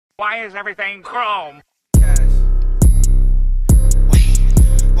Why is everything chrome?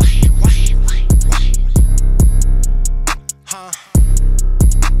 Huh?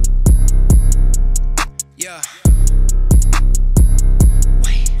 Yeah.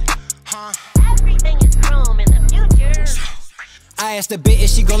 Huh? Everything is chrome in the future. I asked the bitch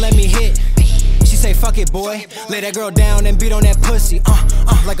if she gon' let me hit. She say fuck it, boy. Lay that girl down and beat on that pussy,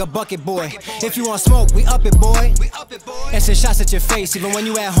 like a bucket boy. If you want smoke, we up it, boy. And send shots at your face, even when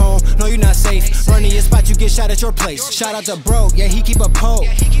you at home. No, you not safe. Run to your spot, you get shot at your place. Shout out to bro, yeah, he keep a pole.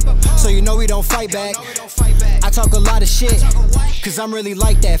 So you know we don't fight back. I talk a lot of shit, cause I'm really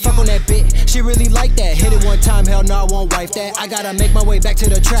like that. Fuck on that bitch, she really like that. Hit it one time, hell no, I won't wife that. I gotta make my way back to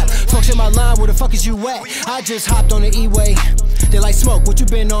the trap. Fuck shit my line, where the fuck is you at? I just hopped on the E-way. They like smoke, what you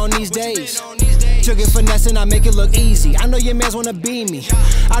been on these days? Jugging finesse and I make it look easy. I know your mans wanna be me.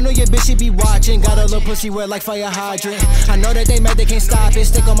 I know your bitch, she be watching. Got a little pussy wet like fire hydrant. I know that they mad, they can't stop it.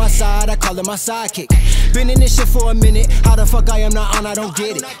 Stick on my side, I call it my sidekick. Been in this shit for a minute. How the fuck I am not on, I don't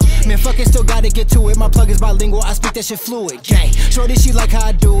get it. Man, fucking still gotta get to it. My plug is bilingual, I speak that shit fluid. Gang, shorty, she like how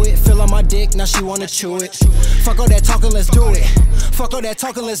I do it. Feel on my dick, now she wanna chew it. Fuck all that talking, let's do it. Fuck all that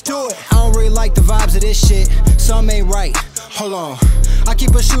talking, let's do it. I don't really like the vibes of this shit. Some ain't right. Hold on. I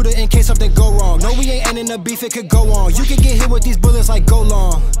keep a shooter in case something go wrong. No, we ain't ending the beef, it could go on. You can get hit with these bullets like go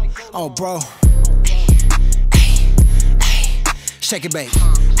long. Oh, bro. Shake it, babe.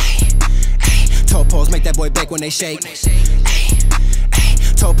 Toe pose, make that boy bake when they shake.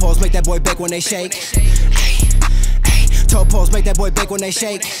 Toe pose, make that boy bake when they shake. Toe pose, make that boy bake when they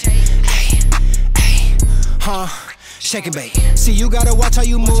shake. Huh? Shake and bake. See, you gotta watch how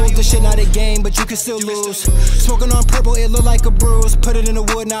you move. This shit not a game, but you can still lose. Smoking on purple, it look like a bruise. Put it in the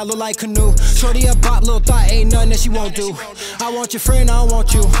wood, now it look like canoe. Shorty a bop, little thought, ain't nothing that she won't do. I want your friend, I don't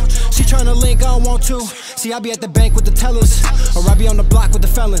want you. She tryna link, I don't want to. See, I be at the bank with the tellers, or I be on the block with the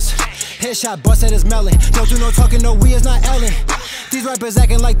felons. Headshot, bust at his melon. Don't do no talking, no, we is not Ellen. These rappers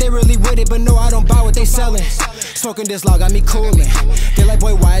acting like they really with it, but no, I don't buy what they selling. Smoking this log got me coolin'. They like,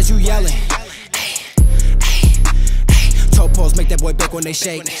 boy, why is you yelling? Toe pose, make that boy bake when they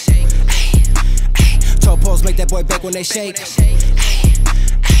shake. Toe pose, make that boy bake when they shake.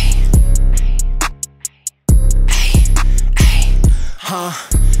 Huh?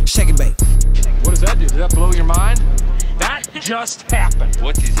 Shake and bake. What does that do? Does that blow your mind? That just happened.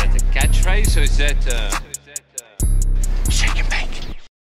 What is that, a catchphrase or is that